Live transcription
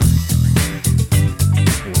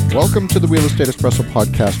Welcome to the Real Estate Espresso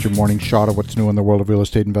Podcast, your morning shot of what's new in the world of real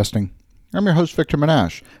estate investing. I'm your host, Victor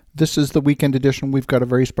Menashe. This is the weekend edition. We've got a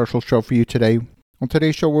very special show for you today. On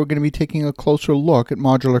today's show, we're going to be taking a closer look at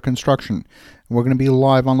modular construction. And we're going to be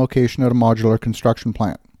live on location at a modular construction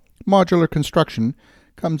plant. Modular construction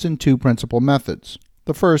comes in two principal methods.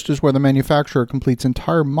 The first is where the manufacturer completes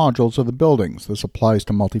entire modules of the buildings. This applies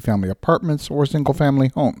to multifamily apartments or single-family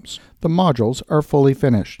homes. The modules are fully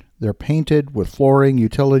finished. They're painted with flooring,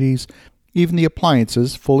 utilities, even the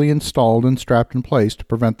appliances fully installed and strapped in place to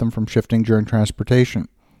prevent them from shifting during transportation.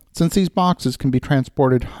 Since these boxes can be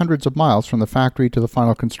transported hundreds of miles from the factory to the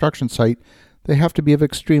final construction site, they have to be of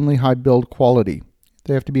extremely high build quality.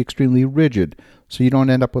 They have to be extremely rigid, so you don't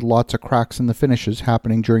end up with lots of cracks in the finishes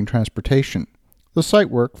happening during transportation. The site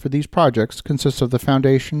work for these projects consists of the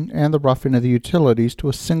foundation and the roughing of the utilities to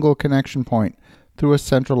a single connection point through a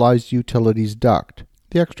centralized utilities duct.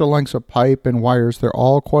 The extra lengths of pipe and wires, they're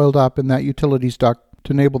all coiled up in that utilities duct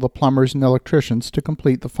to enable the plumbers and electricians to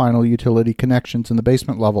complete the final utility connections in the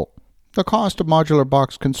basement level. The cost of modular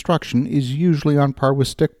box construction is usually on par with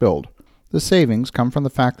stick build. The savings come from the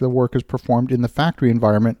fact that the work is performed in the factory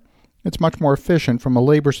environment. It's much more efficient from a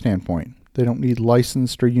labor standpoint. They don't need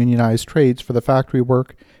licensed or unionized trades for the factory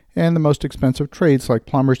work, and the most expensive trades like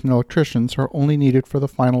plumbers and electricians are only needed for the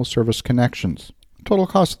final service connections. Total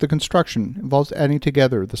cost of the construction involves adding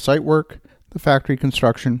together the site work, the factory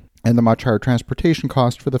construction, and the much higher transportation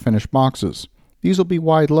cost for the finished boxes. These will be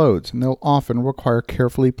wide loads, and they'll often require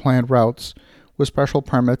carefully planned routes with special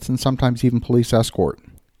permits and sometimes even police escort.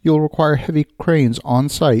 You'll require heavy cranes on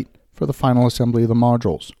site for the final assembly of the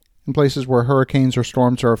modules. In places where hurricanes or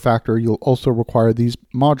storms are a factor, you'll also require these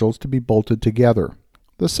modules to be bolted together.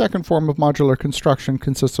 The second form of modular construction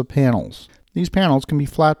consists of panels. These panels can be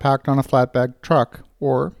flat packed on a flatbed truck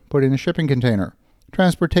or put in a shipping container.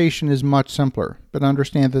 Transportation is much simpler, but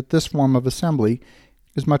understand that this form of assembly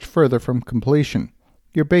is much further from completion.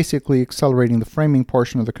 You're basically accelerating the framing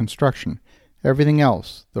portion of the construction. Everything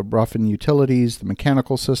else, the rough-in utilities, the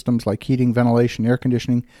mechanical systems like heating, ventilation, air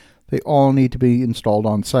conditioning, they all need to be installed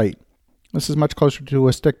on site. This is much closer to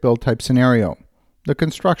a stick-build type scenario. The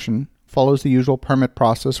construction follows the usual permit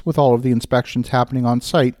process with all of the inspections happening on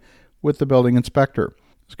site with the building inspector.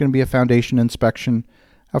 There's going to be a foundation inspection,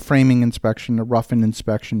 a framing inspection, a rough-in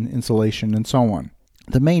inspection, insulation, and so on.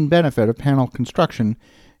 The main benefit of panel construction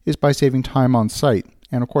is by saving time on site,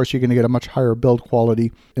 and of course you're going to get a much higher build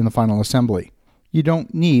quality in the final assembly. You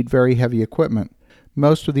don't need very heavy equipment.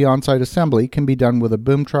 Most of the on-site assembly can be done with a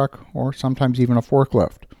boom truck or sometimes even a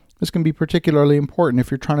forklift. This can be particularly important if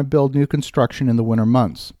you're trying to build new construction in the winter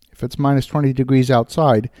months. If it's minus 20 degrees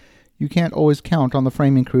outside, you can't always count on the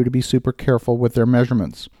framing crew to be super careful with their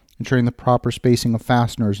measurements, ensuring the proper spacing of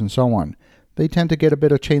fasteners and so on. They tend to get a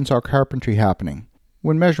bit of chainsaw carpentry happening.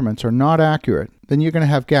 When measurements are not accurate, then you're going to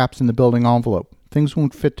have gaps in the building envelope. Things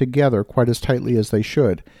won't fit together quite as tightly as they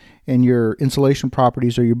should, and your insulation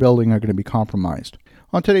properties or your building are going to be compromised.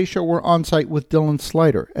 On today's show, we're on site with Dylan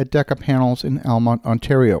Slider at Deca Panels in Almonte,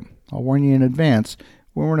 Ontario. I'll warn you in advance,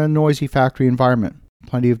 we're in a noisy factory environment.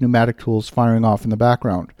 Plenty of pneumatic tools firing off in the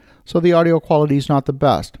background, so the audio quality is not the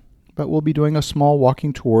best, but we'll be doing a small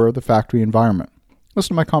walking tour of the factory environment. Listen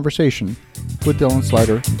to my conversation with Dylan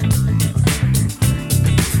Slider.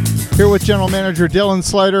 Here with General Manager Dylan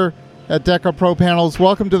Slider at Deca Pro Panels.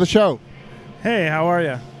 Welcome to the show. Hey, how are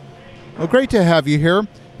you? Well, great to have you here.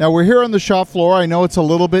 Now, we're here on the shop floor. I know it's a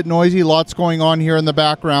little bit noisy, lots going on here in the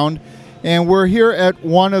background. And we're here at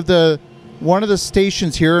one of the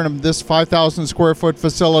stations here in this 5,000 square foot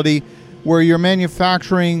facility where you're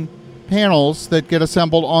manufacturing panels that get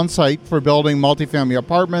assembled on site for building multifamily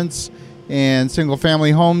apartments and single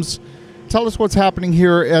family homes. Tell us what's happening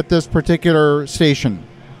here at this particular station.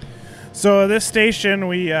 So this station,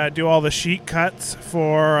 we do all the sheet cuts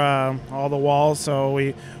for all the walls. So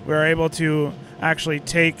we're able to actually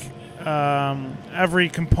take every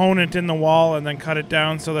component in the wall and then cut it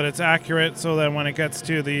down so that it's accurate, so that when it gets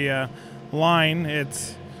to the line,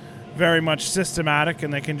 it's very much systematic,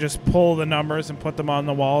 and they can just pull the numbers and put them on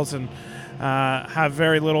the walls and have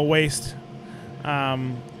very little waste.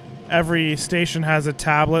 Every station has a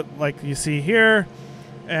tablet like you see here,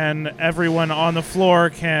 and everyone on the floor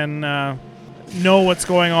can know what's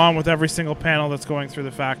going on with every single panel that's going through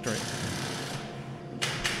the factory.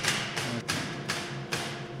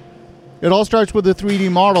 It all starts with a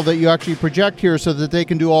 3D model that you actually project here so that they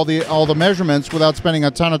can do all the measurements without spending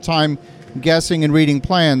a ton of time guessing and reading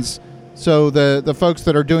plans. So the folks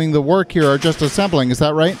that are doing the work here are just assembling. Is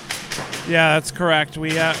that right? Yeah, that's correct.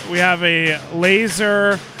 We have a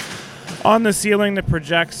laser on the ceiling that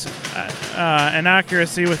projects an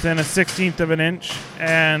accuracy within a 1/16 of an inch,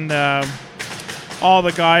 and all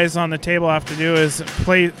the guys on the table have to do is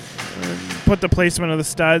put the placement of the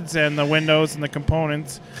studs and the windows and the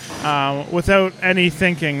components without any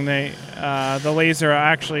thinking. The laser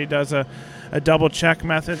actually does a double check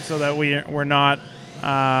method so that we're not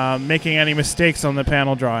making any mistakes on the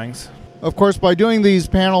panel drawings. Of course, by doing these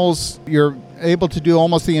panels, you're able to do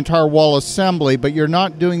almost the entire wall assembly, but you're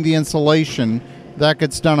not doing the insulation. That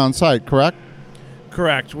gets done on site, correct?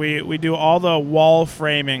 Correct. We do all the wall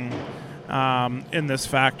framing in this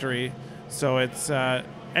factory. So it's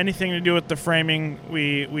anything to do with the framing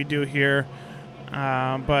we do here.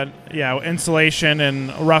 But yeah, insulation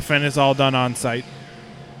and roughing is all done on site.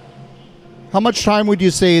 How much time would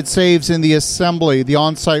you say it saves in the assembly, the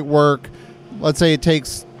on-site work? Let's say it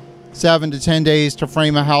takes 7 to 10 days to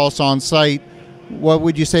frame a house on site. What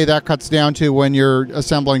would you say that cuts down to when you're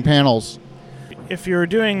assembling panels? If you're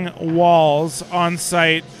doing walls on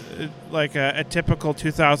site, like a typical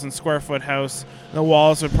 2,000 square foot house, the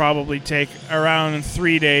walls would probably take around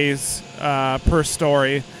 3 days per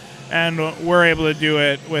story, and we're able to do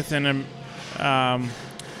it within an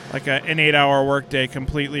 8-hour workday,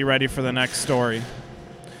 completely ready for the next story.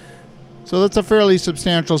 So that's a fairly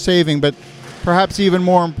substantial saving, but perhaps even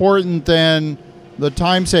more important than the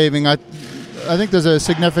time saving, I think there's a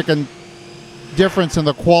significant difference in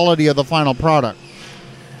the quality of the final product.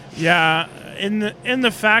 Yeah, in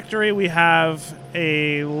the factory we have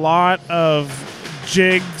a lot of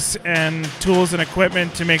jigs and tools and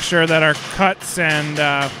equipment to make sure that our cuts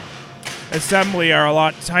and assembly are a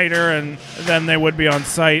lot tighter than they would be on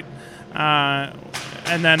site.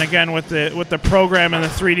 And then again with the program and the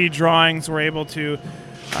 3D drawings, we're able to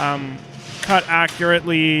cut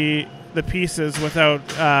accurately the pieces without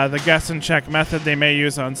the guess and check method they may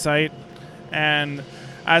use on site. And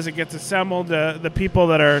as it gets assembled, the people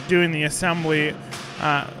that are doing the assembly,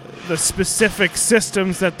 the specific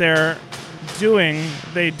systems that they're doing,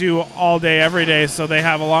 they do all day, every day, so they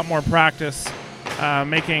have a lot more practice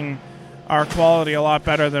making our quality a lot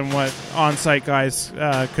better than what on-site guys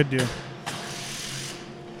could do.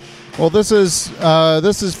 Well, this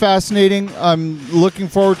is fascinating. I'm looking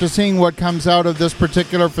forward to seeing what comes out of this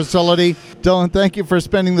particular facility. Dylan, thank you for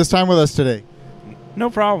spending this time with us today. No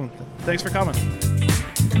problem. Thanks for coming.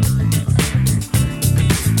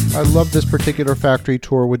 I love this particular factory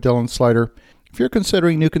tour with Dylan Slider. If you're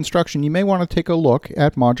considering new construction, you may want to take a look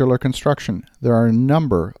at modular construction. There are a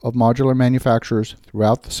number of modular manufacturers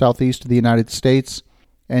throughout the southeast of the United States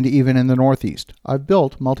and even in the northeast. I've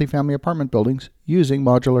built multifamily apartment buildings using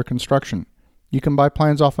modular construction. You can buy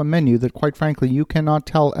plans off a menu that, quite frankly, you cannot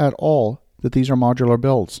tell at all that these are modular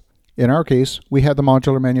builds. In our case, we had the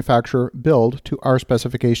modular manufacturer build to our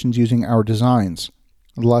specifications using our designs.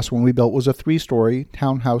 The last one we built was a 3-story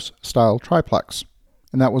townhouse-style triplex,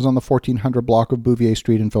 and that was on the 1400 block of Bouvier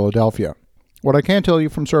Street in Philadelphia. What I can tell you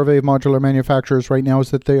from survey of modular manufacturers right now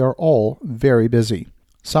is that they are all very busy.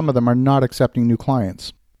 Some of them are not accepting new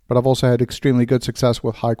clients, but I've also had extremely good success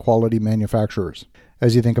with high-quality manufacturers.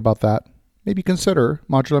 As you think about that, maybe consider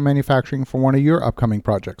modular manufacturing for one of your upcoming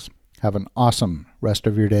projects. Have an awesome rest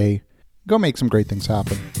of your day. Go make some great things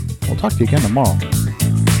happen. We'll talk to you again tomorrow.